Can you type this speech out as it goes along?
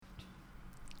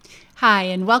Hi,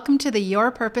 and welcome to the Your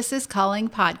Purpose is Calling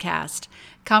podcast,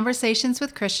 conversations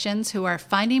with Christians who are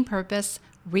finding purpose,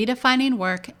 redefining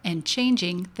work, and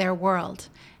changing their world.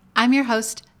 I'm your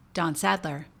host, Dawn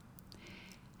Sadler.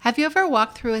 Have you ever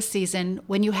walked through a season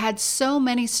when you had so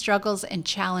many struggles and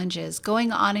challenges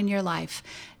going on in your life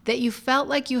that you felt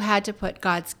like you had to put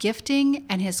God's gifting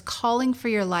and His calling for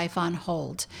your life on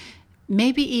hold,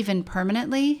 maybe even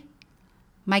permanently?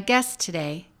 My guest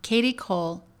today, Katie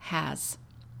Cole, has.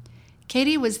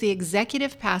 Katie was the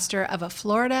executive pastor of a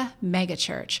Florida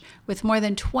megachurch with more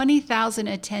than 20,000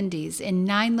 attendees in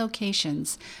 9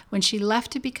 locations when she left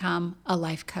to become a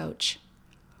life coach.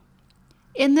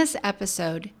 In this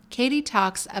episode, Katie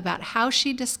talks about how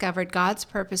she discovered God's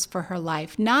purpose for her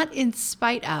life, not in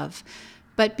spite of,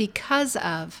 but because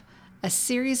of a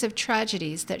series of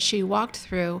tragedies that she walked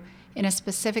through in a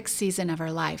specific season of her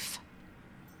life.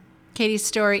 Katie's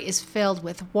story is filled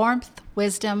with warmth,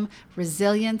 wisdom,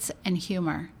 resilience, and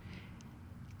humor.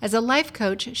 As a life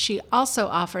coach, she also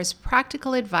offers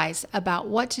practical advice about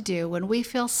what to do when we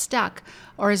feel stuck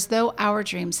or as though our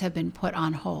dreams have been put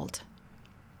on hold.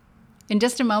 In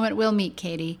just a moment, we'll meet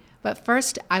Katie, but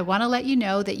first, I want to let you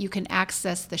know that you can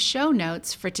access the show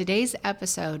notes for today's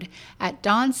episode at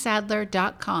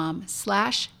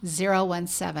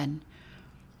dawnsadler.com/017.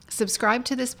 Subscribe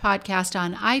to this podcast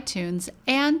on iTunes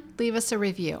and leave us a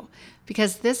review,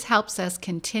 because this helps us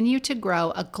continue to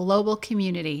grow a global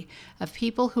community of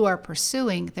people who are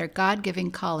pursuing their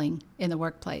God-given calling in the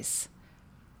workplace.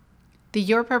 The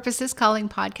Your Purpose is Calling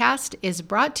podcast is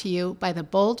brought to you by the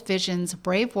Bold Visions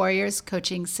Brave Warriors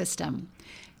coaching system,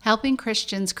 helping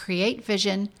Christians create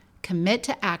vision, commit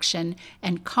to action,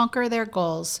 and conquer their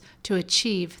goals to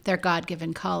achieve their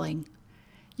God-given calling.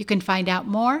 You can find out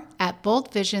more at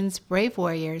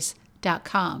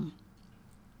boldvisionsbravewarriors.com.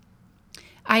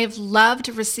 I have loved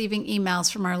receiving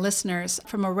emails from our listeners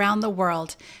from around the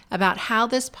world about how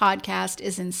this podcast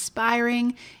is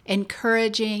inspiring,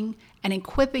 encouraging, and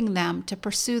equipping them to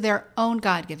pursue their own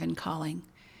God-given calling.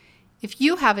 If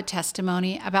you have a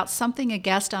testimony about something a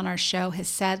guest on our show has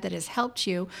said that has helped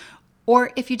you, or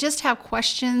if you just have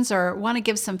questions or want to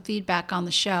give some feedback on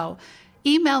the show,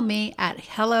 email me at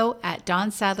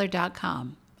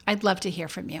hello@dawnsadler.com. I'd love to hear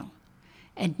from you.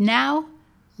 And now,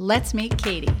 let's meet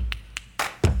Katie.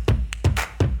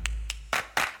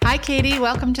 Hi, Katie.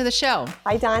 Welcome to the show.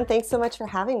 Hi, Dawn. Thanks so much for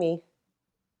having me.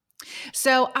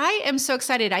 So I am so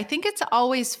excited. I think it's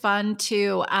always fun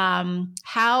to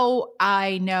how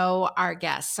I know our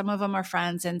guests. Some of them are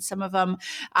friends and some of them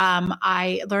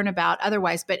I learn about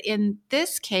otherwise. But in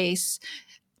this case,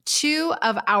 2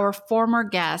 of our former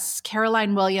guests,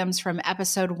 Caroline Williams from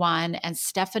episode 1 and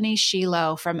Stephanie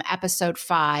Shiloh from episode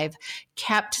 5,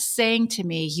 kept saying to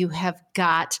me, you have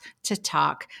got to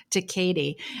talk to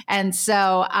Katie. And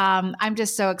so I'm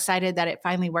just so excited that it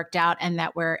finally worked out and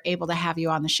that we're able to have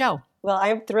you on the show. Well,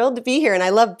 I'm thrilled to be here, and I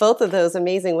love both of those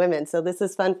amazing women. So this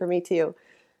is fun for me too.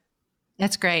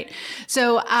 That's great.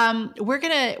 So we're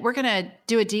gonna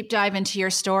do a deep dive into your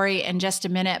story in just a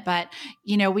minute. But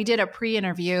we did a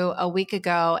pre-interview a week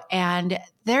ago, and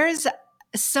there's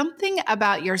something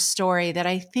about your story that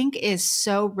I think is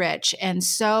so rich and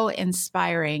so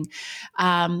inspiring.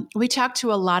 We talked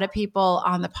to a lot of people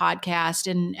on the podcast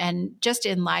and just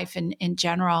in life and in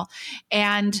general,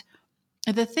 and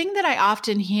the thing that I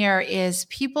often hear is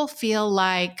people feel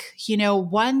like,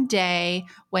 one day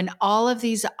when all of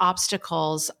these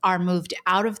obstacles are moved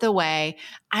out of the way,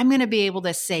 I'm going to be able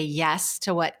to say yes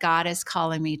to what God is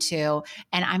calling me to.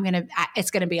 And it's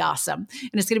going to be awesome.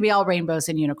 And it's going to be all rainbows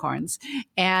and unicorns.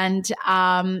 And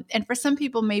for some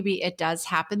people, maybe it does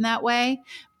happen that way.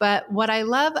 But what I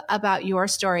love about your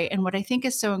story and what I think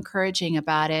is so encouraging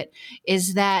about it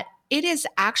is that it is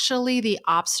actually the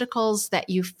obstacles that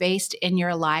you faced in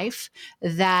your life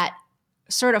that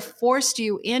sort of forced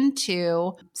you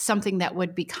into something that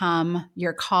would become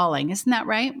your calling. Isn't that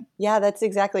right? Yeah, that's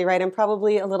exactly right. I'm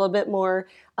probably a little bit more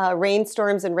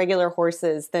rainstorms and regular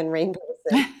horses than rainbows.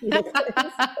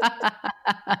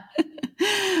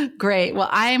 Great. Well,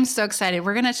 I am so excited.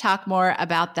 We're going to talk more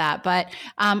about that. But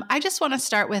I just want to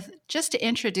start with just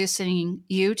introducing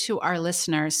you to our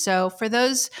listeners. So for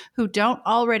those who don't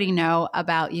already know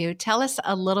about you, tell us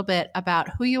a little bit about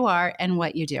who you are and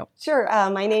what you do. Sure.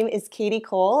 My name is Katie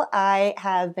Cole. I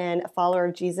have been a follower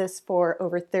of Jesus for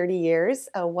over 30 years,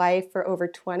 a wife for over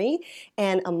 20,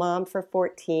 and a mom for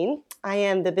 14. I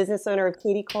am the business owner of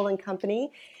Katie Cole &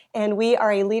 Company, and we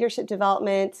are a leadership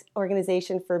development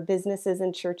organization for businesses businesses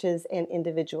and churches and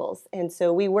individuals. And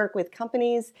so we work with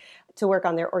companies to work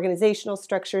on their organizational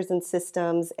structures and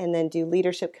systems, and then do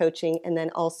leadership coaching, and then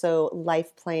also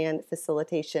life plan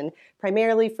facilitation,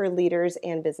 primarily for leaders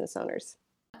and business owners.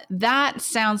 That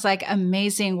sounds like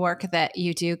amazing work that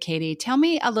you do, Katie. Tell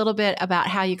me a little bit about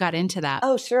how you got into that.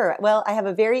 Oh, sure. Well, I have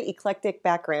a very eclectic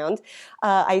background.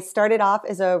 I started off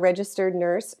as a registered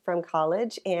nurse from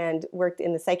college and worked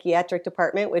in the psychiatric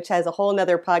department, which has a whole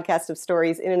nother podcast of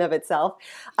stories in and of itself.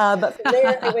 But from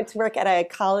there, I went to work at a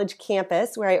college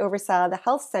campus where I oversaw the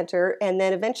health center, and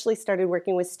then eventually started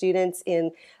working with students in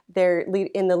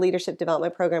the leadership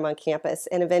development program on campus,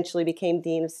 and eventually became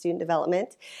dean of student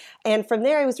development. And from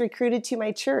there, I was recruited to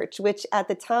my church, which at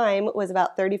the time was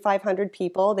about 3,500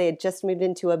 people. They had just moved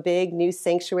into a big new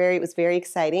sanctuary. It was very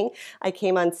exciting. I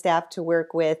came on staff to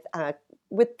work with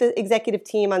the executive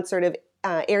team on sort of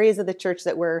areas of the church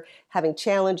that were having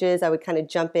challenges. I would kind of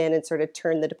jump in and sort of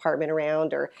turn the department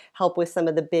around or help with some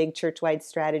of the big church-wide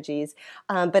strategies.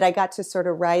 But I got to sort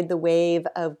of ride the wave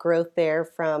of growth there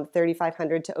from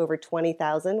 3,500 to over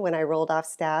 20,000 when I rolled off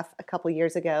staff a couple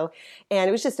years ago. And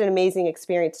it was just an amazing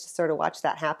experience to sort of watch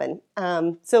that happen.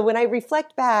 So when I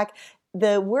reflect back,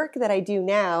 the work that I do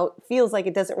now feels like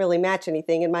it doesn't really match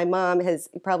anything. And my mom has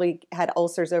probably had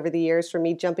ulcers over the years from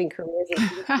me jumping careers.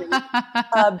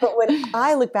 But when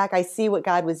I look back, I see what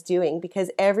God was doing,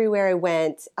 because everywhere I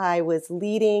went, I was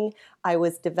leading, I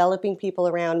was developing people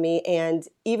around me. And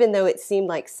even though it seemed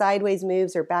like sideways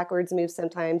moves or backwards moves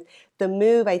sometimes, the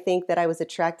move I think that I was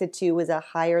attracted to was a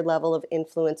higher level of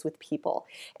influence with people.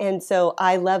 And so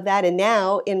I love that. And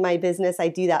now in my business, I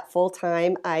do that full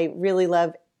time. I really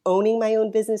love owning my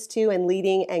own business too, and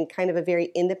leading in kind of a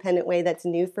very independent way that's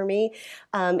new for me.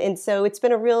 And so it's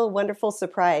been a real wonderful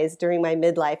surprise during my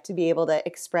midlife to be able to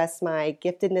express my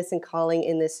giftedness and calling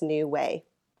in this new way.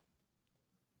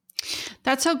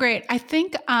 That's so great. I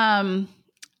think my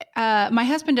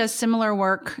husband does similar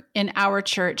work in our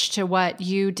church to what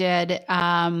you did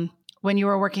when you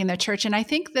were working in the church. And I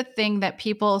think the thing that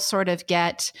people sort of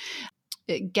get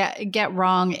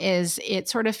wrong is it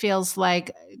sort of feels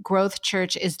like growth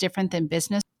church is different than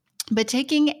business. But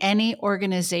taking any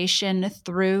organization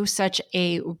through such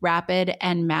a rapid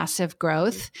and massive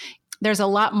growth, there's a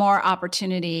lot more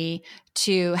opportunity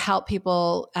to help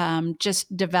people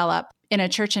just develop in a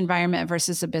church environment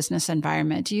versus a business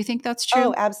environment. Do you think that's true?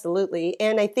 Oh, absolutely.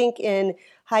 And I think in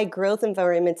high growth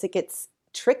environments, it gets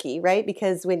tricky, right?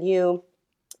 Because when you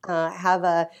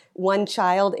have one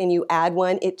child and you add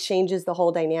one, it changes the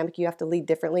whole dynamic. You have to lead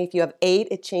differently. If you have 8,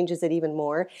 it changes it even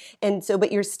more. And so,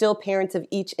 but you're still parents of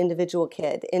each individual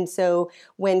kid. And so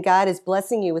when God is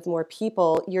blessing you with more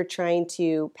people, you're trying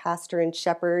to pastor and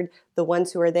shepherd the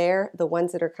ones who are there, the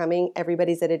ones that are coming.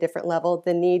 Everybody's at a different level.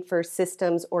 The need for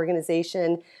systems,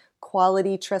 organization,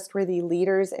 quality, trustworthy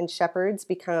leaders and shepherds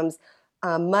becomes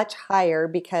much higher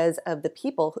because of the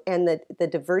people and the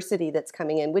diversity that's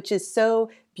coming in, which is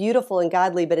so beautiful and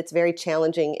godly, but it's very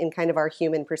challenging in kind of our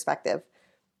human perspective.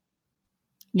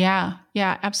 Yeah,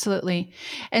 absolutely.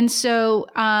 And so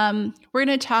we're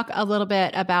going to talk a little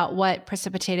bit about what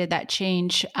precipitated that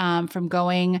change from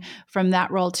going from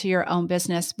that role to your own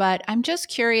business. But I'm just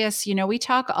curious, we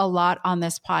talk a lot on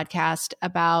this podcast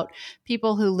about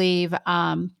people who leave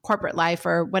corporate life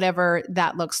or whatever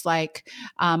that looks like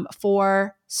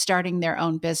for starting their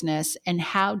own business, and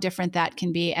how different that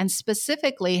can be, and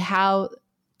specifically how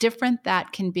different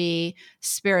that can be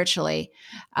spiritually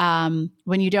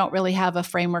when you don't really have a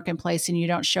framework in place and you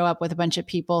don't show up with a bunch of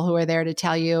people who are there to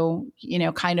tell you,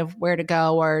 kind of where to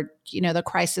go, or, the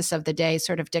crisis of the day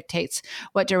sort of dictates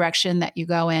what direction that you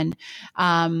go in.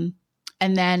 And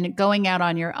then going out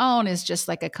on your own is just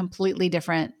like a completely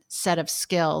different set of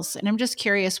skills. And I'm just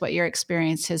curious what your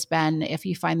experience has been, if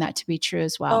you find that to be true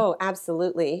as well. Oh,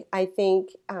 absolutely. I think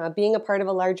being a part of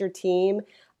a larger team,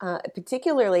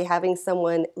 particularly having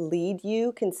someone lead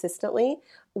you consistently,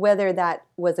 whether that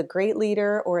was a great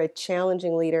leader or a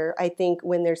challenging leader, I think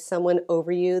when there's someone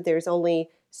over you, there's only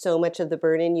so much of the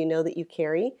burden that you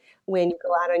carry. When you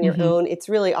go out on your own, it's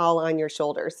really all on your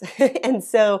shoulders. And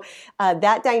so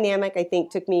that dynamic, I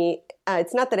think, took me,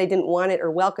 it's not that I didn't want it or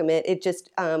welcome it, it just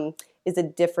is a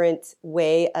different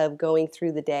way of going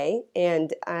through the day.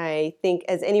 And I think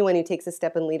as anyone who takes a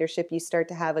step in leadership, you start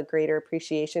to have a greater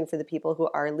appreciation for the people who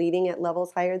are leading at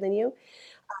levels higher than you.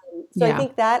 I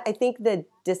think the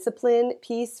discipline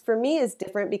piece for me is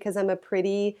different because I'm a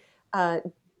pretty,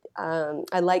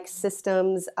 I like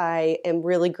systems. I am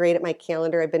really great at my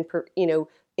calendar. I've been,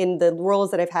 in the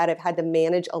roles that I've had to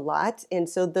manage a lot. And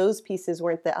so those pieces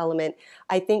weren't the element.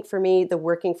 I think for me, the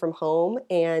working from home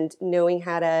and knowing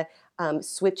how to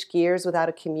switch gears without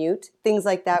a commute, things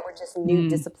like that were just new Mm.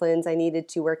 disciplines I needed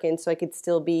to work in so I could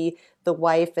still be the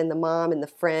wife and the mom and the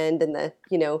friend and the,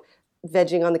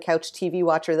 vegging on the couch TV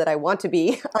watcher that I want to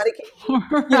be on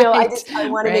occasion. Right, I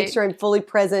want to make right. sure I'm fully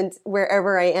present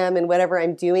wherever I am and whatever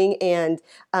I'm doing. And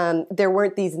there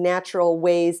weren't these natural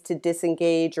ways to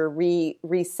disengage or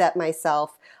reset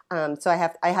myself. So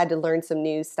I had to learn some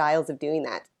new styles of doing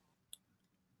that.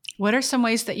 What are some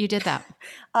ways that you did that?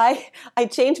 I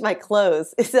changed my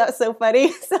clothes. Is that so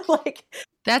funny? So like,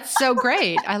 That's so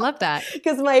great. I love that.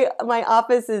 because my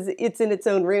office it's in its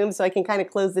own room, so I can kind of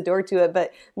close the door to it.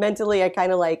 But mentally, I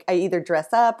kind of like I either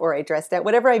dress up or I dress down.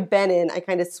 Whatever I've been in, I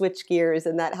kind of switch gears,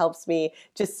 and that helps me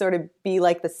just sort of be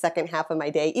like the second half of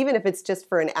my day, even if it's just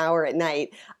for an hour at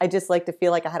night. I just like to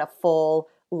feel like I had a full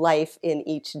life in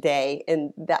each day,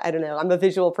 and that I don't know. I'm a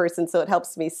visual person, so it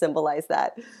helps me symbolize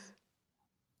that.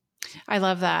 I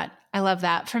love that. I love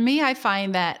that. For me, I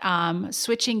find that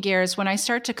switching gears when I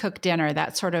start to cook dinner,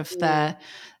 that's sort of the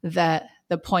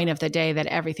point of the day that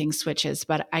everything switches.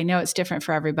 But I know it's different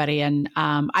for everybody, and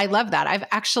I love that. I've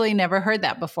actually never heard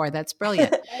that before. That's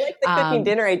brilliant. I like the cooking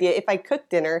dinner idea. If I cook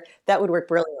dinner, that would work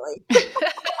brilliantly.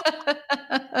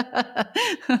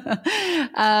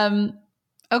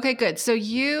 Okay, good. So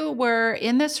you were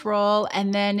in this role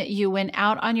and then you went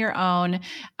out on your own.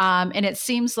 And it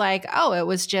seems like, oh, it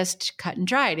was just cut and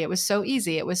dried. It was so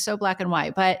easy. It was so black and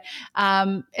white. But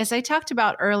as I talked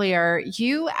about earlier,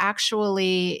 you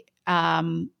actually,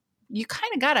 you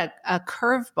kind of got a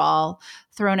curveball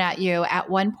thrown at you at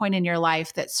one point in your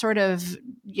life that sort of,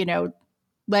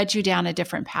 led you down a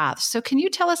different path. So can you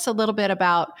tell us a little bit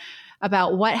about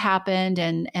what happened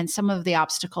and some of the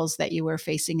obstacles that you were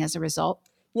facing as a result?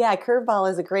 Yeah,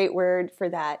 curveball is a great word for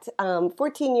that.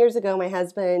 14 years ago, my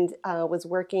husband was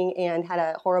working and had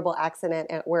a horrible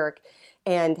accident at work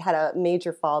and had a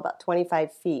major fall about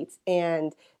 25 feet.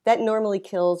 And that normally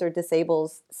kills or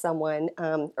disables someone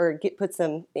or puts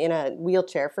them in a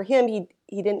wheelchair. For him, he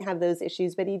didn't have those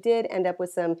issues, but he did end up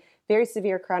with some very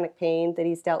severe chronic pain that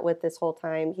he's dealt with this whole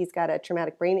time. He's got a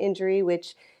traumatic brain injury,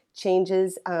 which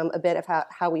changes a bit of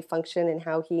how we function and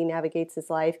how he navigates his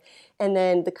life. And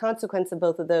then the consequence of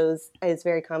both of those is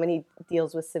very common. He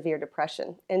deals with severe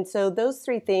depression. And so those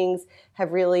three things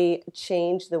have really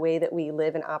changed the way that we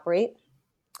live and operate.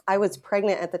 I was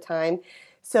pregnant at the time,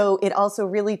 so it also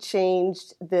really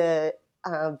changed the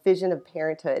vision of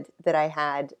parenthood that I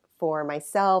had for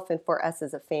myself and for us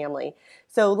as a family.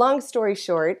 So long story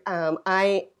short,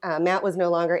 Matt was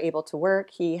no longer able to work.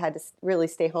 He had to really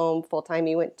stay home full time.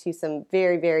 He went to some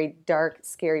very, very dark,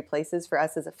 scary places for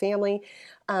us as a family.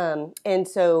 And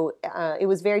so it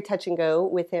was very touch and go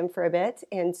with him for a bit.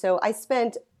 And so I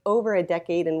spent over a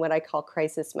decade in what I call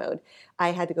crisis mode.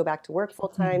 I had to go back to work full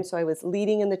time, so I was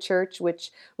leading in the church,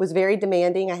 which was very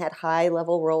demanding. I had high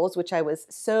level roles, which I was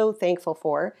so thankful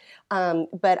for.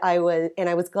 But I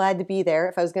was glad to be there.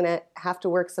 If I was going to have to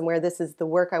work somewhere, this is the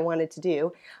work I wanted to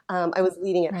do. I was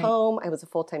leading at Right. home. I was a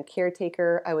full time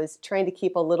caretaker. I was trying to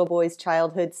keep a little boy's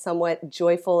childhood somewhat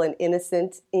joyful and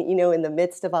innocent, in the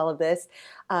midst of all of this.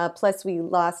 Plus, we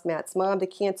lost Matt's mom to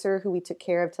cancer, who we took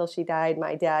care of till she died.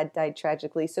 My dad died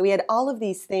tragically. So we had all of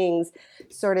these things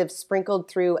sort of sprinkled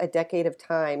through a decade of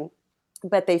time,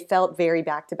 but they felt very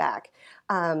back to back.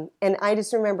 And I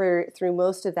just remember through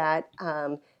most of that,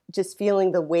 just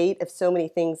feeling the weight of so many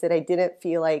things that I didn't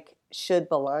feel like should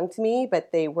belong to me,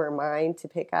 but they were mine to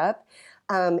pick up.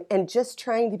 And just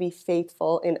trying to be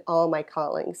faithful in all my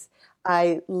callings.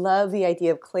 I love the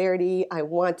idea of clarity. I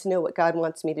want to know what God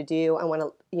wants me to do. I want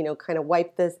to, kind of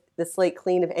wipe the slate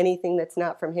clean of anything that's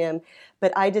not from Him.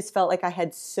 But I just felt like I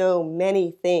had so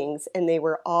many things, and they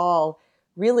were all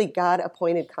really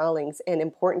God-appointed callings and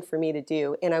important for me to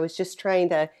do. And I was just trying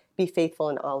to be faithful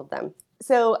in all of them.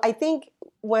 So I think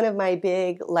one of my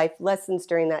big life lessons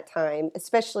during that time,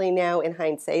 especially now in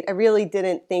hindsight, I really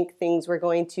didn't think things were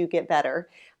going to get better.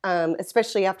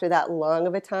 Especially after that long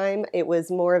of a time, it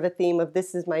was more of a theme of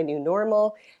this is my new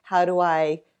normal. How do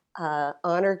I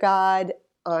honor God,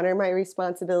 honor my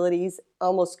responsibilities,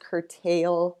 almost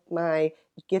curtail my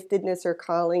giftedness or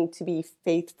calling to be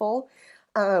faithful?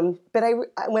 But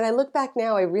when I look back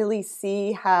now, I really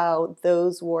see how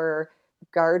those were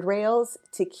guardrails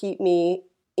to keep me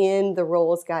in the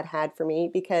roles God had for me,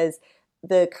 because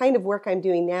the kind of work I'm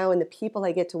doing now and the people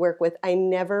I get to work with, I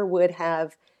never would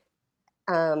have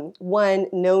one,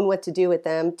 known what to do with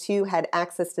them, two, had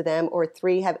access to them, or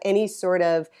three, have any sort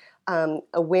of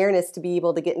awareness to be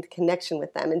able to get into connection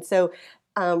with them. And so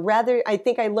Rather, I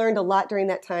think I learned a lot during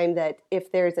that time that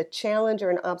if there's a challenge or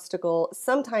an obstacle,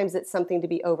 sometimes it's something to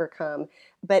be overcome.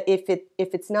 But if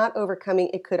it's not overcoming,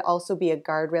 it could also be a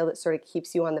guardrail that sort of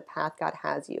keeps you on the path God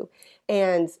has you.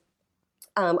 And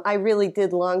I really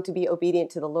did long to be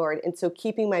obedient to the Lord. And so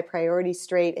keeping my priorities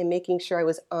straight and making sure I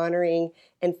was honoring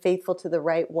and faithful to the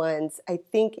right ones, I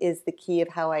think is the key of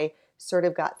how I sort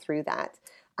of got through that.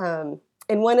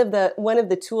 And one of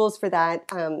the tools for that,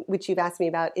 which you've asked me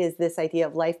about, is this idea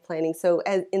of life planning. So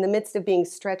in the midst of being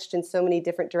stretched in so many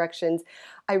different directions,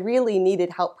 I really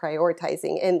needed help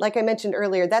prioritizing. And like I mentioned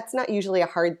earlier, that's not usually a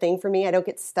hard thing for me. I don't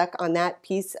get stuck on that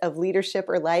piece of leadership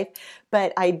or life,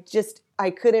 but I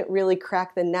couldn't really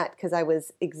crack the nut because I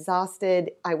was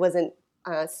exhausted. I wasn't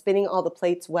spinning all the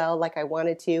plates well like I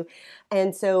wanted to.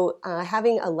 And so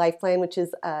having a life plan, which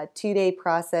is a 2-day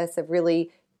process of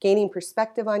really gaining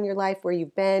perspective on your life, where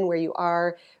you've been, where you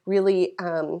are, really,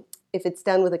 if it's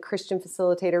done with a Christian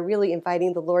facilitator, really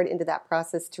inviting the Lord into that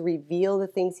process to reveal the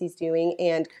things He's doing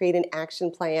and create an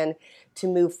action plan to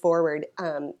move forward.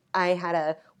 I had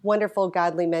a wonderful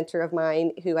godly mentor of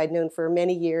mine who I'd known for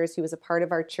many years, who was a part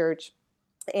of our church,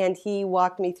 and he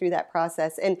walked me through that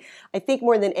process. And I think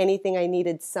more than anything, I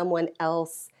needed someone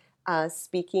else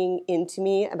speaking into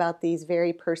me about these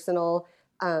very personal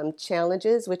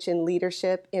challenges, which in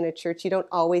leadership in a church, you don't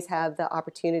always have the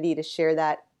opportunity to share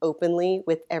that openly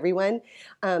with everyone.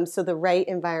 So the right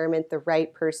environment, the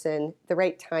right person, the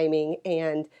right timing,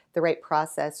 and the right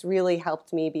process really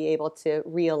helped me be able to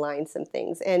realign some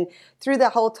things. And through the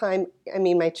whole time, I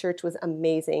mean, my church was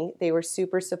amazing. They were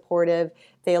super supportive.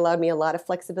 They allowed me a lot of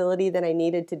flexibility that I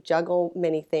needed to juggle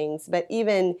many things. But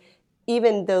even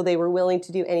though they were willing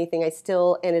to do anything, I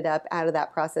still ended up out of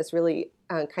that process really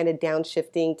kind of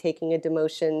downshifting, taking a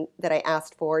demotion that I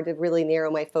asked for to really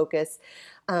narrow my focus.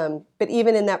 But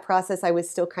even in that process, I was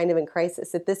still kind of in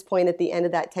crisis. At this point, at the end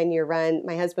of that 10-year run,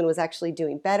 my husband was actually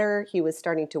doing better. He was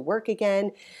starting to work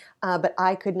again, but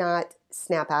I could not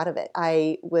snap out of it.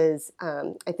 I was,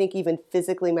 I think even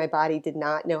physically, my body did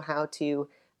not know how to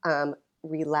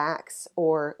relax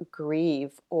or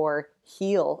grieve or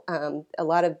heal. A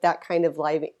lot of that kind of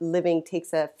living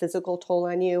takes a physical toll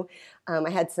on you. I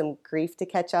had some grief to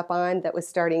catch up on that was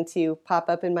starting to pop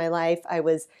up in my life. I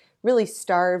was really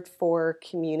starved for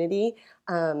community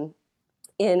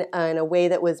in a way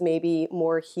that was maybe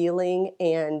more healing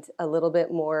and a little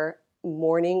bit more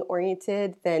mourning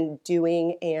oriented than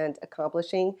doing and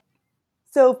accomplishing.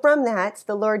 So from that,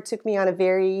 the Lord took me on a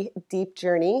very deep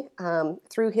journey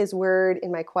through His Word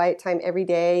in my quiet time every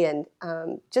day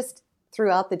and just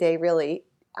throughout the day, really,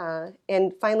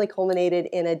 and finally culminated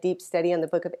in a deep study on the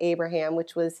book of Abraham,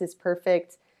 which was His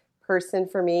perfect person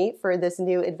for me for this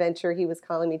new adventure He was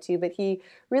calling me to. But He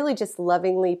really just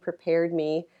lovingly prepared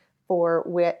me for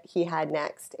what He had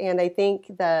next. And I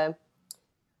think the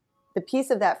piece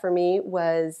of that for me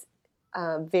was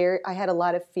I had a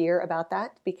lot of fear about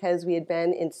that because we had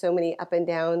been in so many up and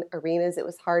down arenas. It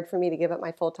was hard for me to give up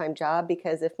my full-time job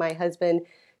because if my husband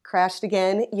crashed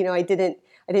again, I didn't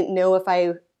know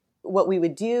what we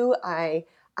would do. I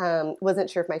wasn't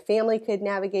sure if my family could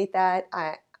navigate that.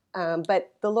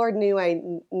 But the Lord knew I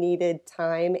needed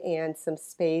time and some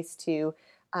space to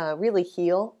really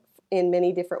heal in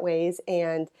many different ways.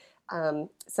 And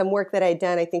some work that I'd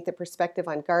done, I think the perspective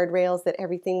on guardrails, that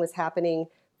everything was happening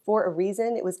for a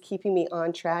reason. It was keeping me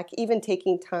on track, even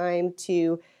taking time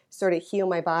to sort of heal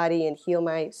my body and heal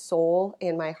my soul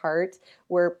and my heart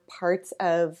were parts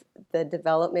of the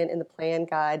development and the plan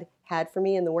God had for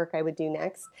me and the work I would do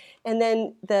next. And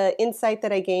then the insight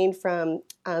that I gained from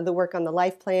the work on the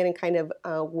life plan and kind of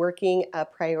working a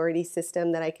priority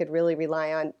system that I could really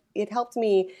rely on, it helped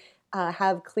me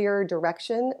have clearer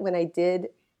direction when I did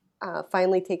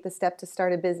finally take the step to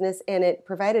start a business, and it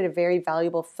provided a very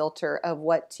valuable filter of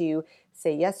what to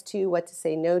say yes to, what to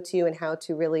say no to, and how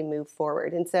to really move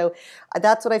forward. And so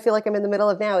that's what I feel like I'm in the middle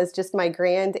of now, is just my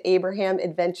grand Abraham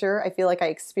adventure. I feel like I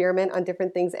experiment on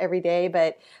different things every day,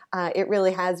 but it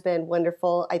really has been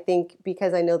wonderful, I think,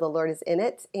 because I know the Lord is in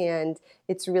it, and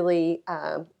it's really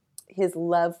His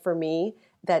love for me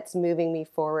that's moving me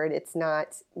forward. It's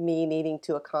not me needing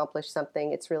to accomplish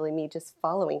something. It's really me just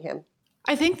following Him.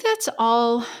 I think that's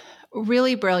all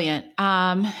really brilliant.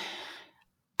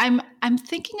 I'm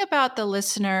thinking about the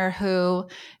listener who,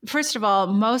 first of all,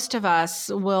 most of us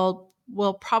will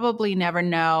probably never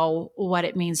know what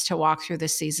it means to walk through the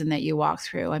season that you walk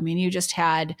through. I mean, you just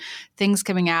had things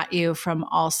coming at you from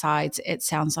all sides, it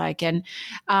sounds like. And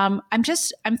I'm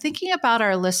thinking about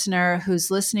our listener who's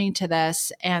listening to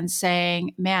this and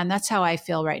saying, man, that's how I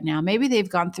feel right now. Maybe they've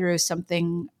gone through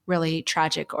something really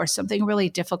tragic or something really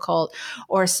difficult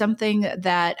or something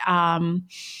that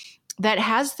that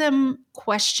has them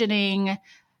questioning,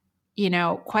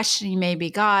 questioning maybe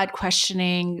God,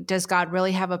 questioning, does God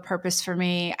really have a purpose for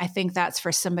me? I think that's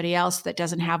for somebody else that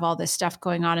doesn't have all this stuff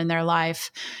going on in their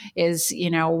life is,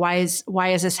 why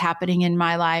is this happening in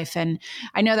my life? And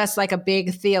I know that's like a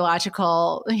big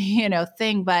theological,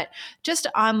 thing, but just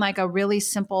on like a really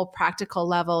simple, practical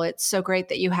level, it's so great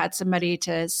that you had somebody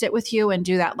to sit with you and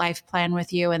do that life plan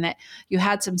with you, and that you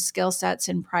had some skill sets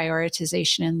in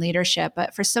prioritization and leadership.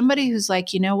 But for somebody who's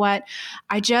like, you know what,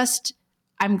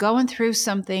 I'm going through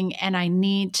something and I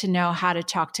need to know how to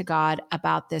talk to God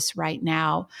about this right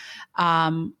now,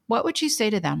 what would you say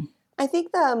to them? I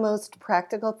think the most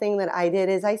practical thing that I did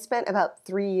is I spent about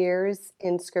 3 years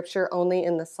in scripture only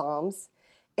in the Psalms.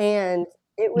 And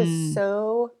it was Mm,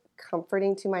 so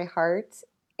comforting to my heart.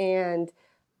 And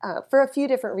for a few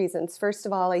different reasons. First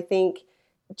of all, I think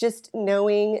just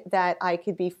knowing that I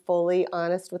could be fully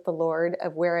honest with the Lord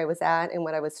of where I was at and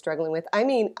what I was struggling with. I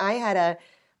mean, I had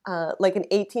like an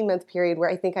 18-month period where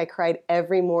I think I cried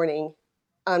every morning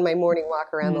on my morning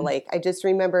walk around the mm, lake. I just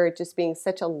remember it just being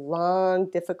such a long,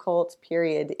 difficult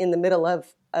period in the middle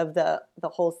of the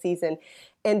whole season,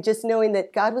 and just knowing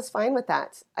that God was fine with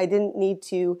that. I didn't need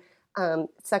to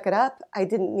suck it up. I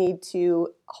didn't need to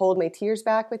hold my tears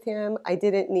back with Him. I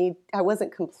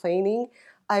wasn't complaining.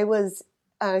 I was.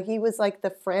 He was like the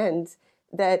friend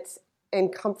that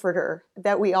and comforter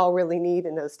that we all really need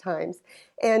in those times.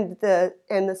 And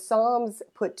the Psalms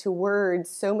put to words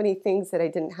so many things that I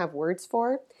didn't have words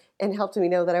for, and helped me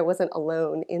know that I wasn't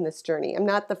alone in this journey. I'm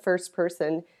not the first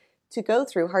person to go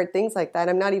through hard things like that.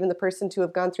 I'm not even the person to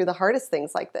have gone through the hardest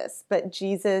things like this. But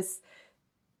Jesus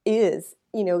is,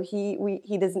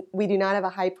 he doesn't, we do not have a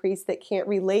high priest that can't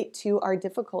relate to our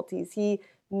difficulties. He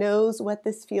knows what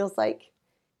this feels like,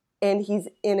 and He's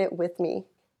in it with me,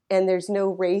 and there's no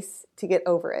race to get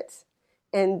over it.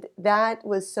 And that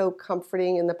was so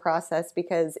comforting in the process,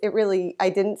 because I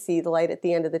didn't see the light at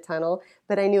the end of the tunnel,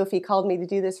 but I knew if He called me to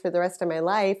do this for the rest of my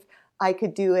life, I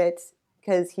could do it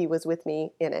because He was with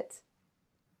me in it.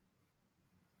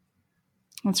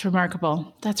 that's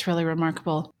remarkable. That's really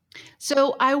remarkable.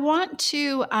 So I want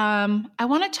to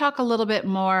talk a little bit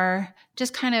more,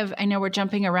 just kind of, I know we're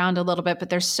jumping around a little bit, but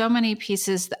there's so many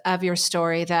pieces of your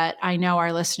story that I know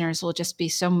our listeners will just be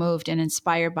so moved and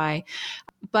inspired by.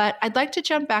 But I'd like to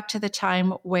jump back to the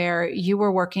time where you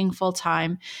were working full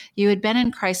time. You had been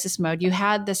in crisis mode. You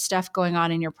had this stuff going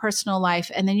on in your personal life.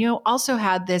 And then you also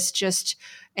had this just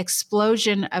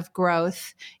explosion of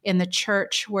growth in the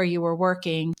church where you were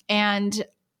working. And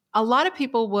a lot of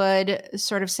people would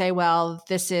sort of say, well,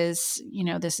 this is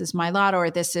my lot, or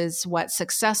this is what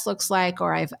success looks like,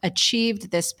 or I've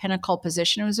achieved this pinnacle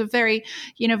position. It was a very,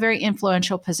 very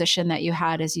influential position that you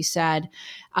had, as you said.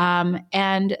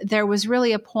 And there was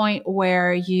really a point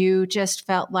where you just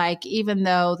felt like, even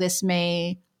though this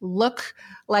may look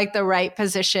like the right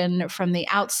position from the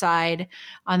outside,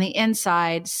 on the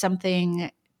inside,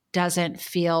 something doesn't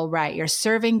feel right. You're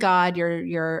serving God.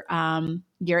 You're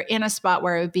in a spot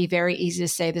where it would be very easy to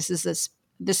say, this is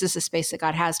a space that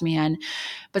God has me in,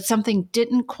 but something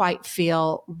didn't quite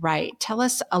feel right. Tell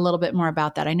us a little bit more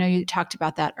about that. I know you talked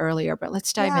about that earlier, but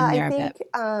let's dive Yeah, in I there a bit.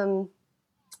 think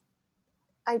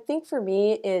I think for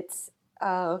me, it's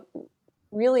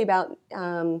really about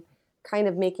kind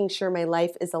of making sure my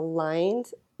life is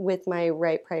aligned with my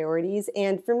right priorities.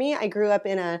 And for me, I grew up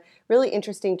in a really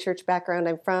interesting church background.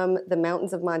 I'm from the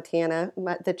mountains of Montana.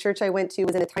 The church I went to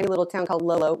was in a tiny little town called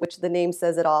Lolo, which the name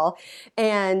says it all.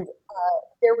 And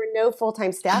there were no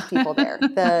full-time staff people there.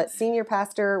 The senior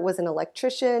pastor was an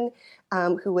electrician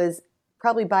who was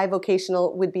probably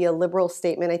bivocational, would be a liberal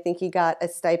statement. I think he got a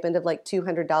stipend of like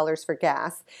 $200 for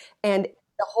gas. And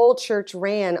the whole church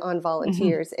ran on Mhm.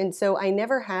 volunteers. And so I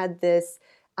never had this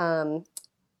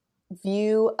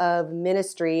view of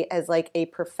ministry as like a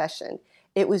profession.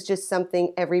 It was just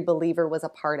something every believer was a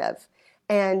part of.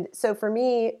 And so for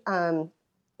me,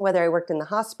 whether I worked in the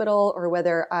hospital, or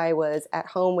whether I was at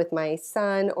home with my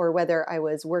son, or whether I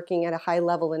was working at a high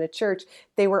level in a church,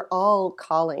 they were all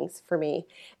callings for me.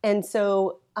 And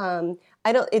so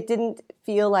it didn't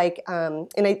feel like, and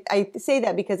I say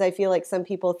that because I feel like some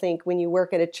people think when you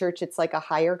work at a church, it's like a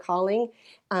higher calling.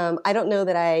 I don't know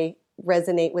that I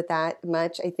resonate with that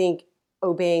much. I think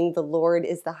obeying the Lord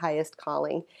is the highest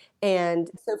calling. And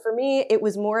so for me, it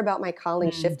was more about my calling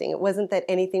Mm. shifting. It wasn't that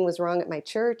anything was wrong at my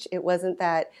church. It wasn't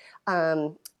that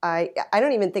I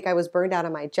don't even think I was burned out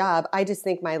on my job. I just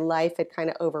think my life had kind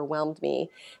of overwhelmed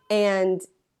me. And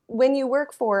when you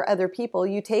work for other people,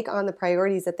 you take on the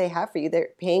priorities that they have for you. They're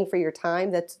paying for your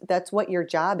time. That's what your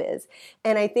job is.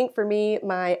 And I think for me,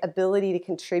 my ability to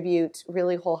contribute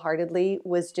really wholeheartedly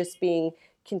was just being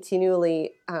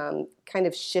continually kind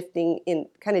of downshifting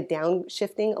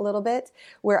a little bit,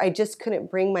 where I just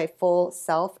couldn't bring my full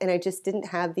self, and I just didn't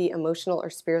have the emotional or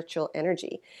spiritual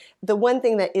energy. The one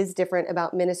thing that is different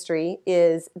about ministry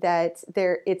is that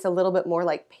it's a little bit more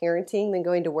like parenting than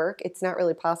going to work. It's not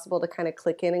really possible to kind of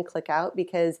click in and click out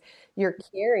because you're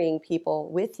carrying people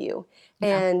with you.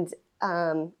 Yeah. And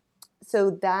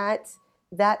so that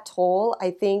toll,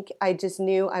 I think I just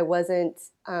knew I wasn't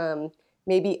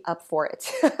maybe up for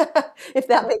it, if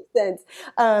that makes sense.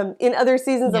 In other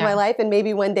seasons of my life, and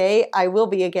maybe one day I will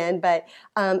be again, but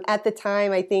at the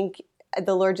time, I think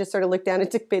the Lord just sort of looked down and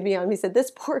took pity on me. He said,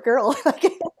 "This poor girl, like,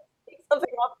 take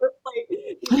something off her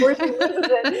plate before she loses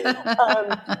it."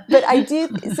 But I do,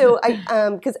 so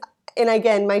because, and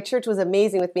again, my church was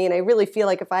amazing with me, and I really feel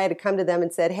like if I had to come to them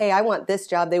and said, "Hey, I want this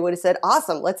job," they would have said,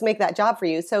 "Awesome, let's make that job for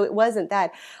you." So it wasn't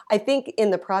that. I think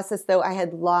in the process, though, I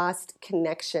had lost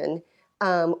connection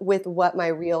with what my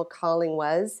real calling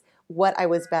was, what I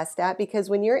was best at. Because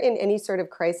when you're in any sort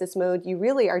of crisis mode, you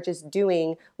really are just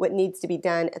doing what needs to be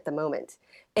done at the moment.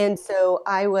 And so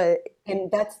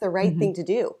and that's the right thing to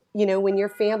do. You know, when your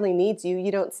family needs you,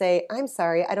 you don't say, "I'm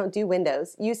sorry, I don't do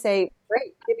windows." You say,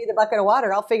 "Great, give me the bucket of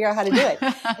water. I'll figure out how to do it."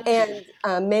 And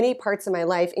many parts of my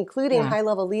life, including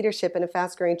high-level leadership in a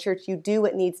fast-growing church, you do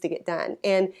what needs to get done.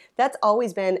 And that's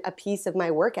always been a piece of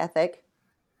my work ethic.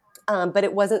 But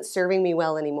it wasn't serving me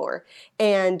well anymore.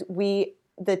 And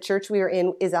the church we were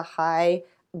in is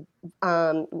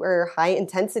we're high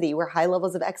intensity, we're high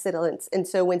levels of excellence. And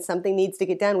so when something needs to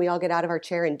get done, we all get out of our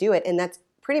chair and do it. And that's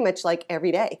pretty much like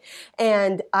every day.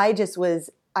 And I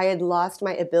had lost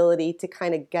my ability to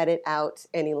kind of gut it out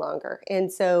any longer. And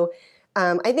so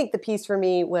I think the piece for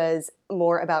me was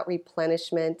more about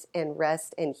replenishment and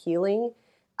rest and healing,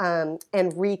 and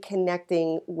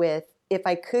reconnecting with, if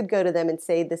I could go to them and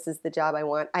say, "This is the job I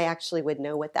want," I actually would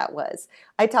know what that was.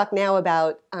 I talk now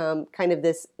about kind of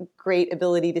this great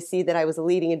ability to see that I was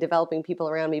leading and developing people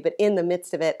around me. But in the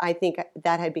midst of it, I think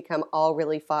that had become all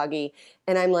really foggy.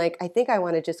 And I'm like, I think I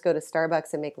want to just go to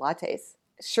Starbucks and make lattes.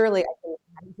 Surely I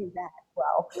can do that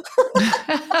well.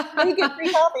 You get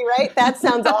free coffee, right? That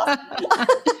sounds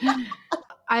awesome.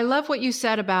 I love what you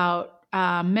said about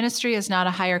ministry is not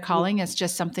a higher calling. It's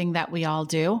just something that we all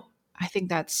do. I think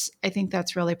that's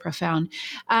really profound.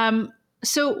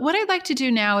 So what I'd like to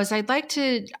do now is I'd like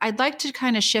to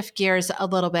kind of shift gears a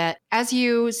little bit. As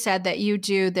you said that you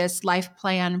do this life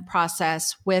plan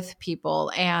process with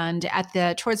people, and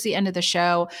towards the end of the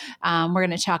show, we're going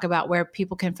to talk about where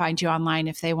people can find you online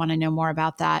if they want to know more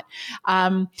about that.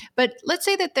 But let's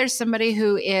say that there's somebody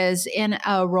who is in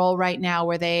a role right now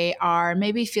where they are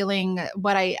maybe feeling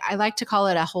what I like to call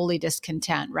it a holy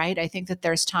discontent, right? I think that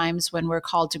there's times when we're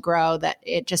called to grow that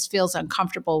it just feels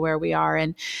uncomfortable where we are,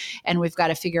 and we've got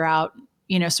to figure out,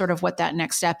 sort of what that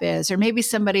next step is. Or maybe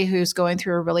somebody who's going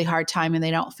through a really hard time and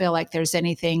they don't feel like there's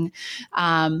anything,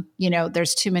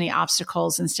 there's too many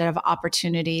obstacles instead of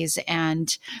opportunities,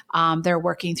 and they're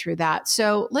working through that.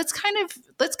 So let's kind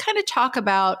of talk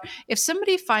about if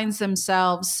somebody finds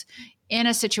themselves in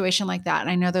a situation like that, and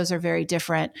I know those are very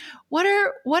different, what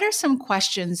are some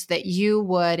questions that you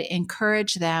would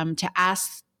encourage them to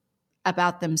ask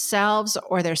about themselves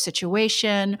or their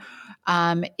situation,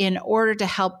 in order to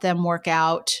help them work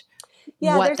out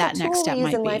what that next step might be? There's a tool we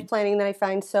use in life planning that I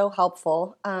find so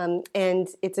helpful. And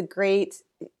it's a great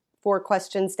 4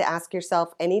 questions to ask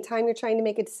yourself anytime you're trying to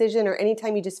make a decision, or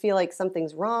anytime you just feel like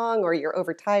something's wrong, or you're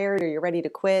overtired, or you're ready to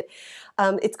quit.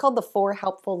 It's called the 4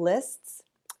 helpful lists.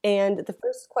 And the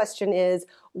first question is,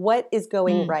 what is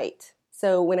going right?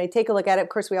 So when I take a look at it, of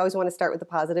course, we always want to start with the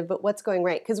positive, but what's going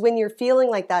right? Because when you're feeling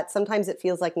like that, sometimes it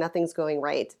feels like nothing's going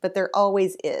right, but there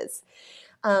always is.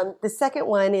 The second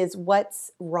one is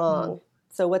what's wrong.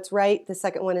 So what's right? The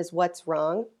second one is what's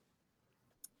wrong.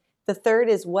 The third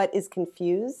is what is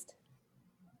confused.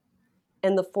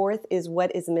 And the fourth is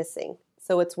what is missing.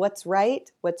 So it's what's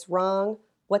right, what's wrong,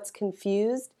 what's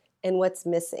confused, and what's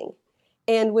missing.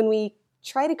 And when we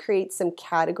try to create some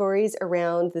categories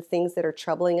around the things that are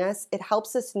troubling us, it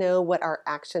helps us know what our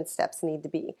action steps need to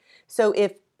be. So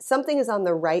if something is on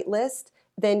the right list,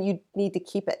 then you need to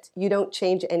keep it. You don't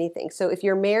change anything. So if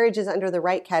your marriage is under the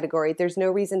right category, there's no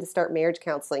reason to start marriage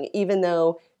counseling, even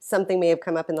though something may have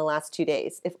come up in the last 2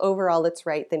 days. If overall it's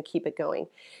right, then keep it going.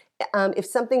 If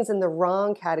something's in the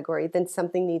wrong category, then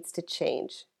something needs to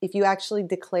change. If you actually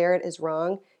declare it as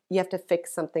wrong, you have to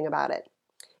fix something about it.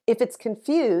 If it's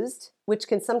confused, which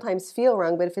can sometimes feel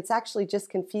wrong, but if it's actually just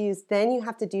confused, then you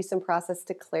have to do some process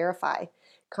to clarify.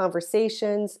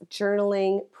 Conversations,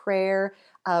 journaling, prayer,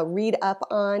 read up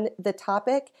on the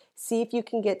topic, see if you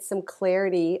can get some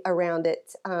clarity around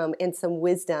it, and some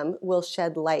wisdom will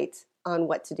shed light on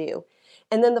what to do.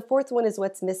 And then the fourth one is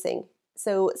what's missing.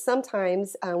 So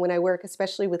sometimes when I work,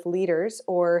 especially with leaders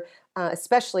or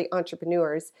especially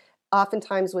entrepreneurs,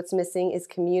 oftentimes what's missing is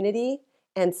community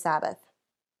and Sabbath.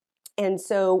 And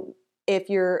so if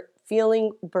you're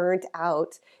feeling burnt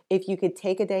out, if you could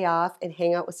take a day off and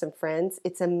hang out with some friends,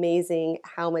 it's amazing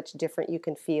how much different you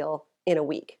can feel in a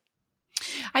week.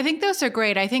 I think those are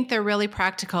great. I think they're really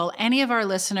practical. Any of our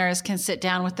listeners can sit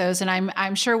down with those, and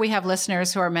I'm sure we have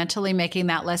listeners who are mentally making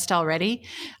that list already.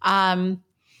 And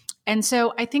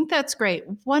so I think that's great.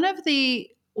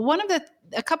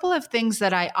 A couple of things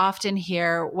that I often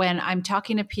hear when I'm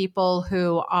talking to people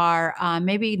who are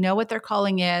maybe know what their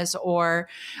calling is, or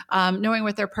knowing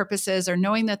what their purpose is, or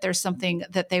knowing that there's something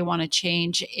that they want to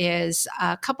change, is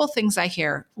a couple things I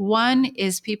hear. One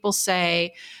is people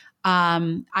say,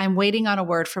 I'm waiting on a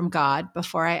word from God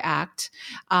before I act.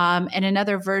 And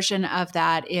another version of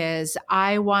that is,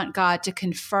 I want God to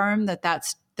confirm that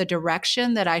that's the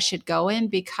direction that I should go in,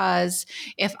 because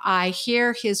if I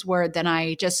hear his word, then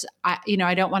I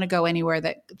don't want to go anywhere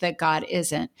that God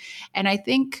isn't. And I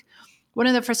think one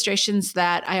of the frustrations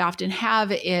that I often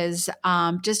have is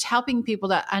just helping people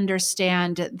to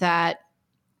understand that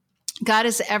God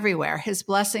is everywhere. His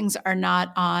blessings are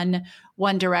not on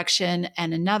one direction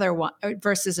and another one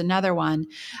versus another one.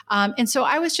 And so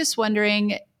I was just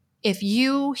wondering, if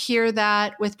you hear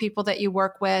that with people that you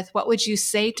work with, what would you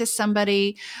say to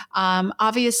somebody?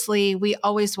 Obviously, we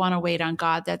always want to wait on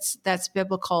God. That's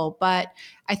biblical. But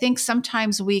I think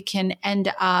sometimes we can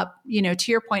end up,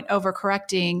 to your point,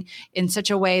 overcorrecting in such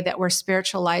a way that we're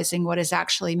spiritualizing what is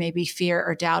actually maybe fear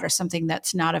or doubt or something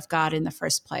that's not of God in the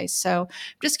first place. So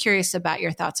I'm just curious about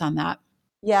your thoughts on that.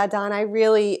 Yeah, Don, I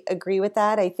really agree with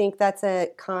that. I think that's a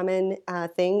common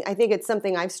thing. I think it's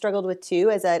something I've struggled with too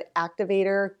as an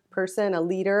activator person, a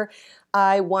leader.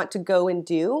 I want to go and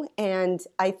do. And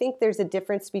I think there's a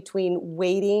difference between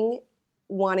waiting,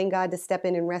 wanting God to step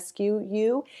in and rescue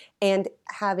you, and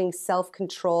having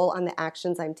self-control on the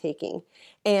actions I'm taking.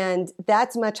 And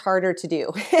that's much harder to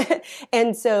do.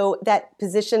 And so that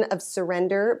position of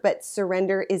surrender, but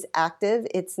surrender is active.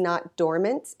 It's not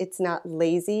dormant. It's not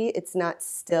lazy. It's not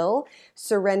still.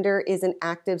 Surrender is an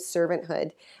active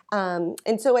servanthood.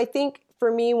 And so I think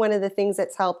for me, one of the things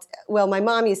that's helped, well, my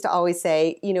mom used to always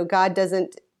say, God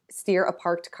doesn't steer a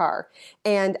parked car.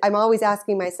 And I'm always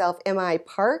asking myself, am I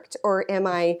parked or am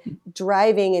I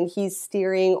driving and he's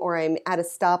steering, or I'm at a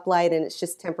stoplight and it's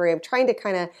just temporary? I'm trying to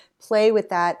kind of play with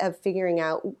that of figuring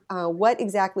out what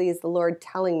exactly is the Lord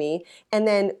telling me. And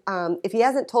then if he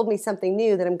hasn't told me something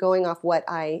new, then I'm going off what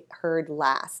I heard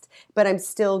last. But I'm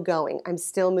still going. I'm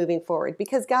still moving forward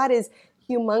because God is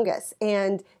humongous,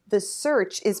 and the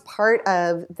search is part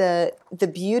of the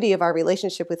beauty of our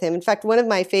relationship with him. In fact, one of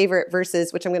my favorite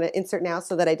verses, which I'm going to insert now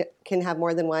so that I can have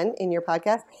more than one in your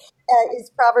podcast, is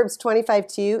Proverbs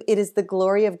 25:2. It is the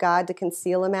glory of God to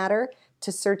conceal a matter.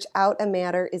 To search out a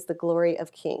matter is the glory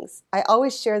of kings. I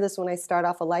always share this when I start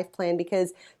off a life plan,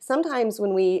 because sometimes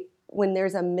when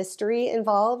there's a mystery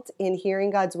involved in hearing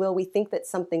God's will, we think that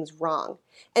something's wrong.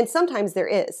 And sometimes there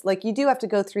is. Like, you do have to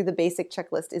go through the basic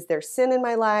checklist. Is there sin in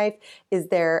my life?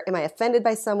 Am I offended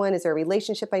by someone? Is there a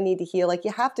relationship I need to heal? Like,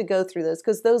 you have to go through those,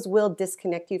 because those will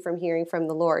disconnect you from hearing from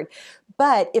the Lord.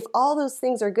 But if all those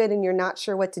things are good and you're not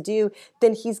sure what to do,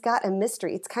 then he's got a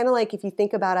mystery. It's kind of like if you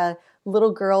think about a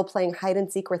little girl playing hide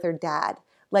and seek with her dad.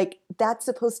 Like, that's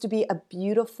supposed to be a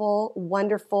beautiful,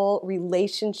 wonderful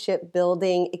relationship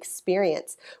building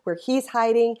experience where he's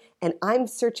hiding and I'm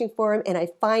searching for him and I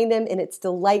find him and it's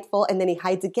delightful, and then he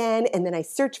hides again and then I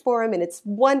search for him and it's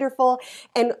wonderful,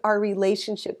 and our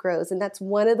relationship grows. And that's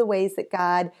one of the ways that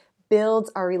God builds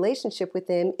our relationship with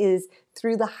him, is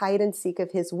through the hide and seek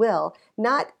of his will,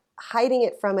 not hiding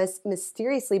it from us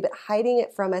mysteriously, but hiding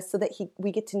it from us so that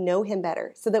we get to know him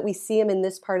better, so that we see him in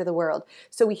this part of the world,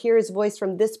 so we hear his voice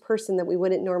from this person that we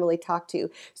wouldn't normally talk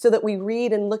to, so that we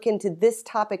read and look into this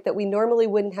topic that we normally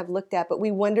wouldn't have looked at, but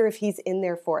we wonder if he's in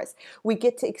there for us. We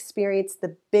get to experience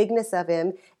the bigness of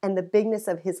him and the bigness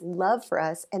of his love for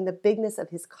us and the bigness of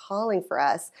his calling for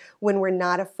us when we're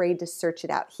not afraid to search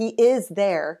it out. He is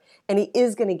there, and he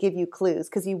is going to give you clues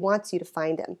because he wants you to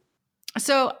find him.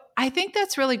 So I think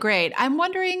that's really great. I'm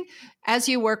wondering, as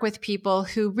you work with people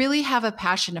who really have a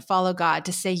passion to follow God,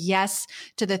 to say yes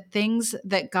to the things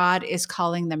that God is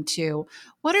calling them to,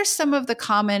 what are some of the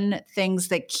common things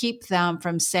that keep them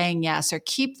from saying yes or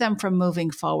keep them from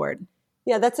moving forward?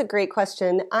 Yeah, that's a great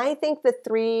question. I think the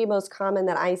three most common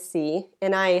that I see,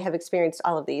 and I have experienced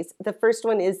all of these, the first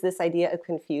one is this idea of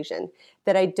confusion,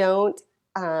 that I don't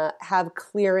have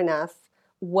clear enough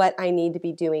what I need to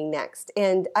be doing next.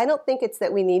 And I don't think it's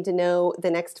that we need to know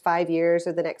the next 5 years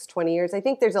or the next 20 years. I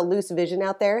think there's a loose vision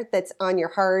out there that's on your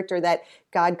heart or that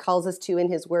God calls us to in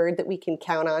his word that we can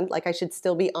count on. Like I should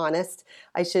still be honest.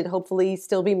 I should hopefully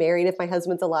still be married if my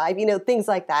husband's alive, things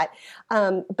like that.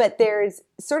 But there's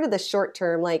sort of the short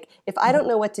term, like if I don't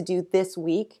know what to do this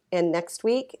week and next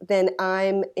week, then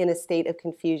I'm in a state of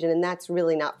confusion, and that's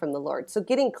really not from the Lord. So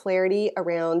getting clarity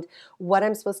around what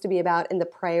I'm supposed to be about and the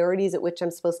priorities at which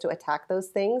I'm supposed to attack those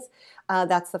things,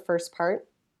 that's the first part.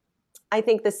 I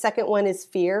think the second one is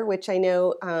fear, which I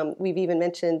know we've even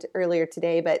mentioned earlier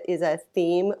today, but is a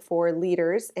theme for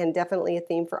leaders and definitely a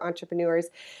theme for entrepreneurs.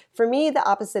 For me, the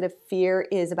opposite of fear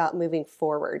is about moving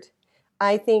forward.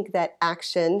 I think that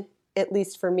action, at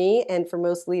least for me and for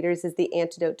most leaders, is the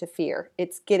antidote to fear.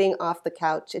 It's getting off the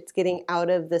couch. It's getting out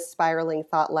of the spiraling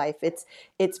thought life.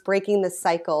 It's breaking the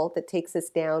cycle that takes us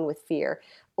down with fear.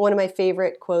 One of my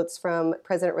favorite quotes from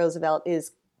President Roosevelt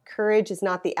is, "Courage is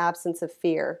not the absence of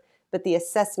fear, but the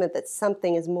assessment that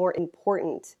something is more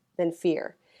important than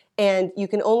fear." And you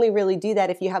can only really do that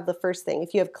if you have the first thing.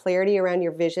 If you have clarity around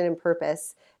your vision and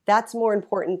purpose, that's more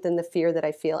important than the fear that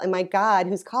I feel. And my God,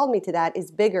 who's called me to that, is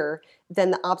bigger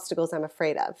than the obstacles I'm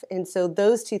afraid of. And so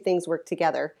those two things work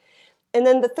together. And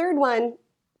then the third one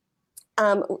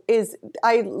is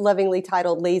I lovingly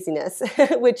titled laziness,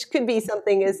 which could be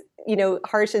something as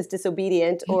harsh as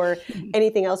disobedient or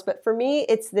anything else. But for me,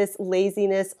 it's this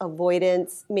laziness,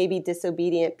 avoidance, maybe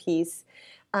disobedient piece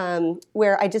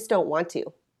where I just don't want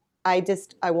to. I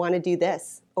want to do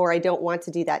this, or I don't want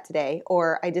to do that today,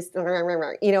 or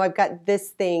I've got this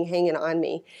thing hanging on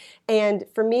me. And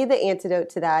for me, the antidote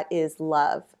to that is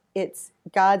love. It's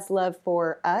God's love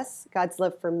for us, God's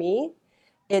love for me.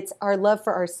 It's our love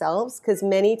for ourselves, because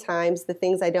many times the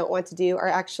things I don't want to do are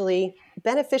actually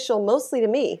beneficial mostly to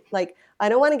me. Like, I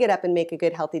don't want to get up and make a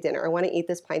good, healthy dinner. I want to eat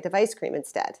this pint of ice cream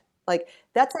instead. Like,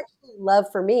 that's actually love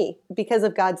for me because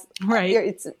of God's, Right.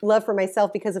 It's love for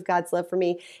myself because of God's love for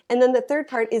me. And then the third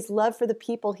part is love for the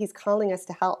people he's calling us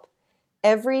to help.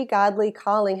 Every godly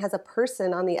calling has a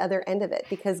person on the other end of it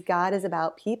because God is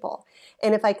about people.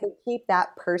 And if I can keep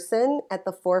that person at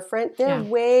the forefront, they're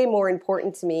way more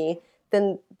important to me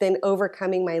than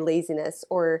overcoming my laziness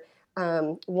or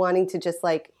wanting to just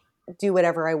like do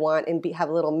whatever I want and have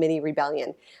a little mini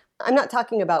rebellion. I'm not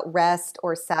talking about rest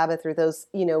or Sabbath or those,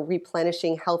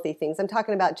 replenishing healthy things. I'm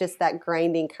talking about just that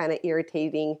grinding, kind of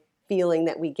irritating feeling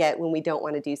that we get when we don't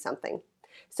want to do something.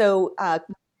 So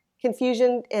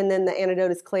confusion, and then the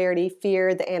antidote is clarity.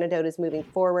 Fear, the antidote is moving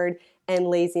forward. And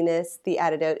laziness, the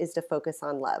antidote is to focus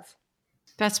on love.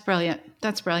 That's brilliant.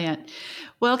 That's brilliant.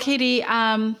 Well, Katie,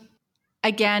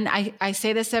 again, I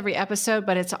say this every episode,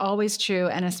 but it's always true.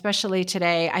 And especially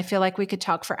today, I feel like we could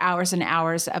talk for hours and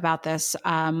hours about this.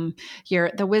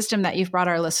 The wisdom that you've brought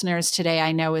our listeners today,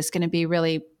 I know is going to be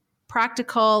really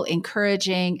practical,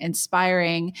 encouraging,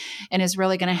 inspiring, and is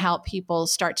really going to help people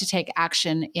start to take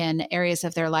action in areas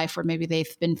of their life where maybe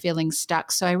they've been feeling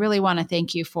stuck. So I really want to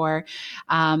thank you for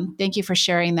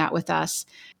sharing that with us.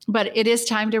 But it is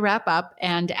time to wrap up.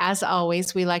 And as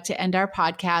always, we like to end our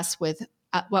podcast with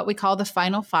what we call the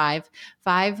final five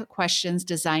questions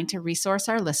designed to resource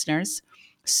our listeners.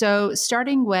 So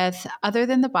starting with, other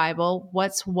than the Bible,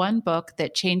 what's one book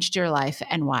that changed your life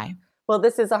and why? Well,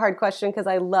 this is a hard question because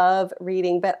I love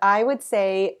reading, but I would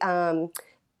say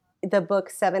the book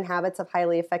 7 Habits of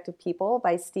Highly Effective People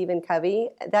by Stephen Covey.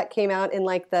 That came out in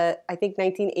I think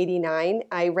 1989.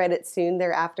 I read it soon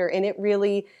thereafter, and it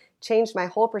really changed my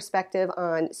whole perspective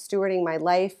on stewarding my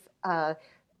life,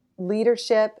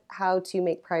 leadership, how to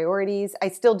make priorities. I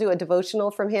still do a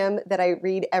devotional from him that I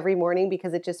read every morning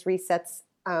because it just resets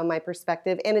my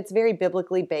perspective, and it's very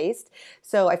biblically based.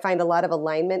 So I find a lot of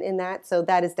alignment in that. So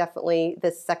that is definitely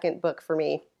the second book for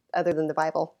me, other than the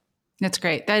Bible. That's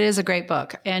great. That is a great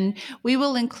book. And we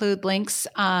will include links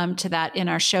to that in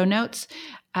our show notes.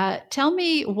 Tell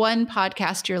me one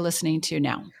podcast you're listening to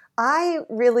now. I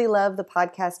really love the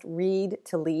podcast Read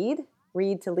to Lead.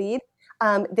 Read to Lead.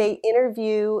 They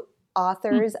interview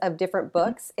authors of different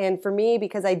books. And for me,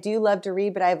 because I do love to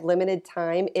read, but I have limited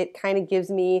time, it kind of gives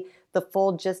me the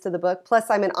full gist of the book. Plus,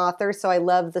 I'm an author, so I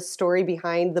love the story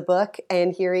behind the book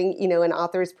and hearing, an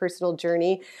author's personal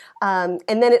journey. And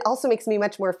then it also makes me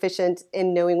much more efficient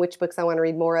in knowing which books I want to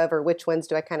read more of or which ones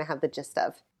do I kind of have the gist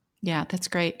of. Yeah, that's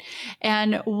great.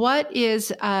 And what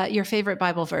is your favorite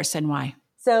Bible verse and why?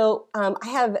 So I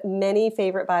have many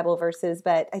favorite Bible verses,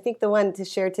 but I think the one to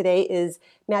share today is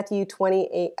Matthew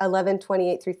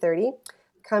 11:28 through 30.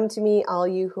 Come to me, all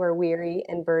you who are weary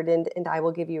and burdened, and I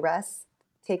will give you rest.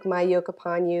 Take my yoke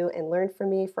upon you and learn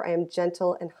from me, for I am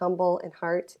gentle and humble in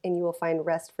heart, and you will find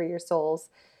rest for your souls.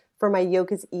 For my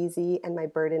yoke is easy and my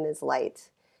burden is light.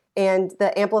 And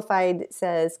the Amplified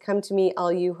says, come to me,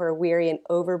 all you who are weary and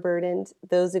overburdened,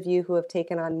 those of you who have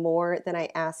taken on more than I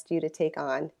asked you to take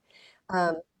on.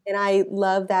 And I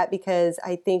love that because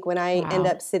I think when I end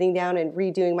up sitting down and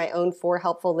redoing my own 4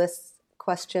 helpful list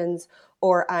questions,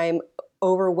 or I'm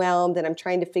overwhelmed and I'm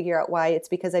trying to figure out why, it's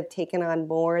because I've taken on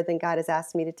more than God has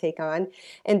asked me to take on.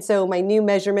 And so my new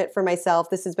measurement for myself,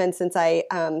 this has been since I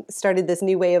started this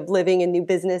new way of living and new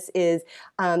business, is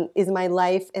my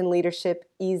life and leadership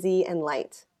easy and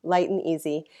light and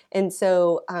easy. And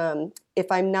so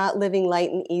if I'm not living light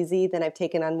and easy, then I've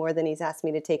taken on more than he's asked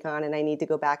me to take on, and I need to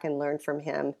go back and learn from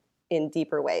him in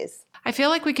deeper ways. I feel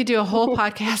like we could do a whole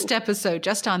podcast episode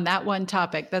just on that one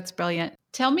topic. That's brilliant.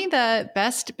 Tell me the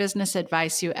best business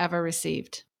advice you ever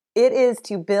received. It is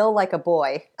to bill like a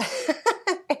boy.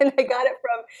 And I got it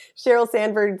from Sheryl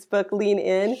Sandberg's book, Lean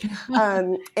In.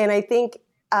 And I think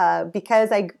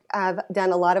because I've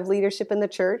done a lot of leadership in the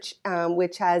church,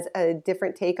 which has a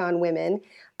different take on women,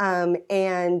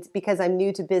 and because I'm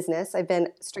new to business, I've been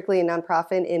strictly a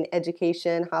nonprofit in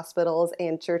education, hospitals,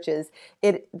 and churches.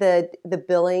 The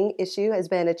billing issue has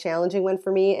been a challenging one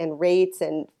for me, and rates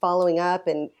and following up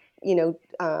and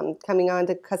coming on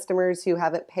to customers who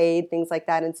haven't paid, things like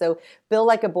that. And so bill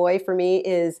like a boy for me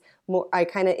is more, I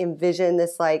kind of envision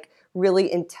this like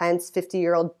really intense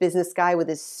 50-year-old business guy with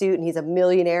his suit, and he's a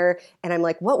millionaire. And I'm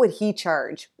like, what would he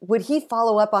charge? Would he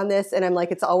follow up on this? And I'm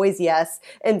like, it's always yes.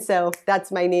 And so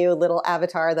that's my new little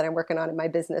avatar that I'm working on in my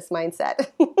business mindset.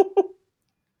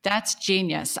 That's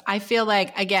genius. I feel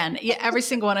like, again, every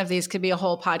single one of these could be a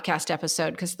whole podcast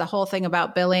episode, because the whole thing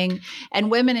about billing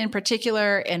and women in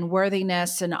particular and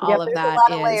worthiness and all of that a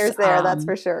lot of layers there, that's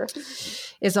for sure.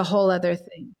 Is a whole other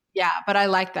thing. Yeah, but I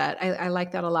like that. I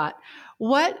like that a lot.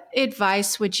 What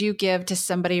advice would you give to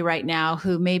somebody right now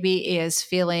who maybe is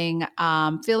feeling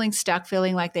stuck,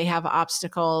 feeling like they have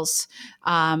obstacles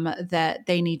that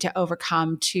they need to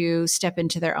overcome to step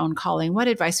into their own calling? What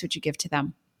advice would you give to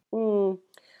them?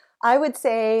 I would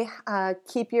say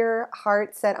keep your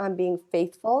heart set on being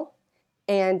faithful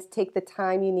and take the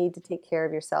time you need to take care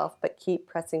of yourself, but keep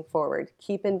pressing forward.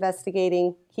 Keep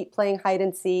investigating, keep playing hide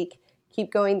and seek,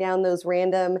 keep going down those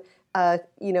random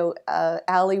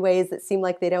alleyways that seem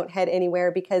like they don't head anywhere,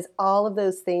 because all of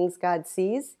those things God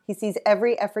sees. He sees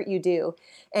every effort you do.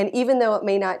 And even though it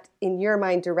may not, in your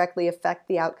mind, directly affect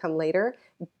the outcome later,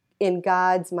 in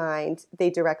God's mind,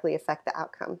 they directly affect the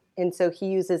outcome. And so he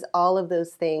uses all of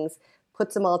those things,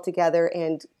 puts them all together,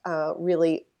 and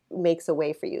really makes a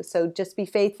way for you. So just be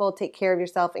faithful, take care of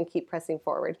yourself, and keep pressing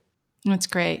forward. That's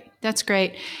great. That's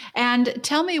great. And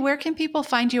tell me, where can people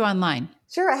find you online?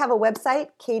 Sure. I have a website,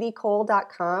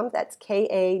 kadicole.com. That's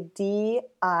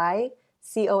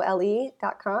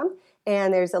KADICOLE.com.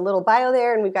 And there's a little bio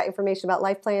there, and we've got information about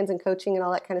life plans and coaching and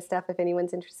all that kind of stuff if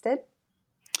anyone's interested.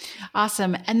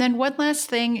 Awesome. And then one last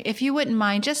thing, if you wouldn't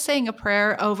mind just saying a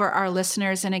prayer over our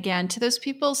listeners. And again, to those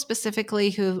people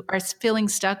specifically who are feeling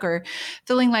stuck or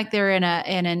feeling like they're in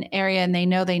an area and they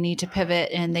know they need to pivot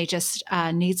and they just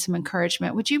need some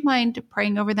encouragement. Would you mind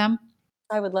praying over them?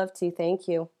 I would love to. Thank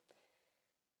you.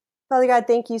 Father God,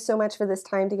 thank you so much for this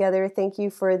time together. Thank you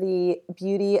for the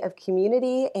beauty of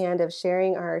community and of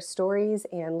sharing our stories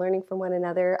and learning from one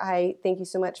another. I thank you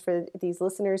so much for these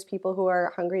listeners, people who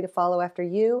are hungry to follow after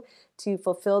you, to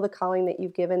fulfill the calling that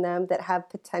you've given them, that have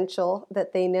potential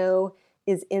that they know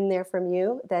is in there from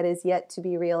you, that is yet to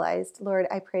be realized. Lord,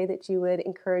 I pray that you would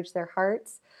encourage their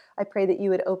hearts. I pray that you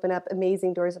would open up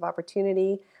amazing doors of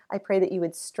opportunity. I pray that you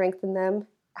would strengthen them,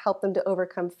 help them to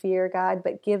overcome fear, God,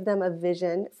 but give them a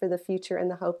vision for the future and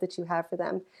the hope that you have for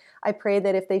them. I pray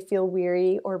that if they feel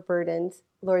weary or burdened,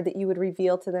 Lord, that you would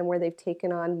reveal to them where they've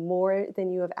taken on more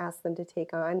than you have asked them to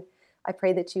take on. I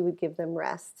pray that you would give them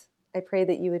rest. I pray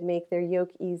that you would make their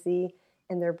yoke easy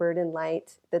and their burden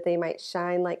light, that they might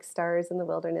shine like stars in the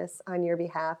wilderness on your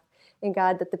behalf. And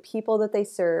God, that the people that they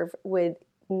serve would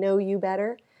know you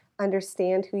better,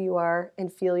 understand who you are,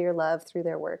 and feel your love through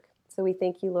their work. So we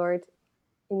thank you, Lord.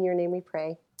 In your name we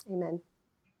pray. Amen.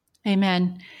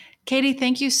 Amen. Katie,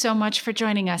 thank you so much for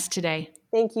joining us today.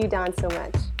 Thank you, Dawn, so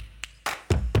much.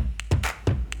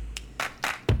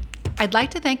 I'd like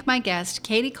to thank my guest,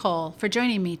 Katie Cole, for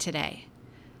joining me today.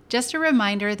 Just a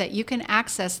reminder that you can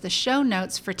access the show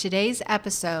notes for today's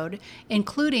episode,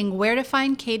 including where to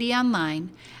find Katie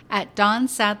online, at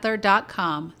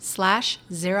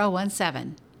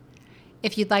dawnsadler.com/017.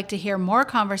 If you'd like to hear more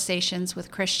conversations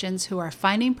with Christians who are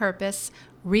finding purpose,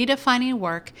 redefining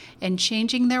work, and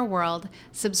changing their world,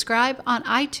 subscribe on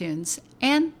iTunes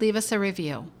and leave us a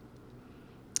review.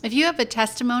 If you have a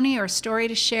testimony or story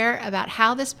to share about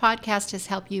how this podcast has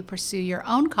helped you pursue your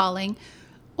own calling,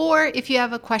 or if you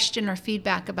have a question or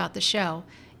feedback about the show,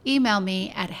 email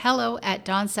me at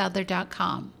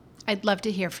hello@dawnsadler.com. I'd love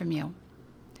to hear from you.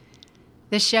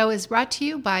 This show is brought to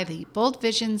you by the Bold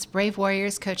Visions Brave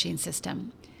Warriors coaching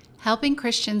system, helping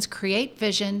Christians create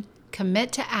vision,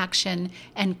 commit to action,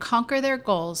 and conquer their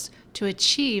goals to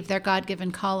achieve their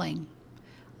God-given calling.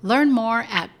 Learn more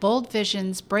at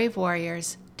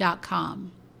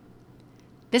boldvisionsbravewarriors.com.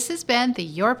 This has been the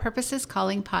Your Purpose is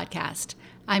Calling podcast.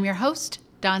 I'm your host,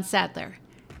 Dawn Sadler.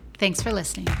 Thanks for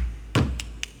listening.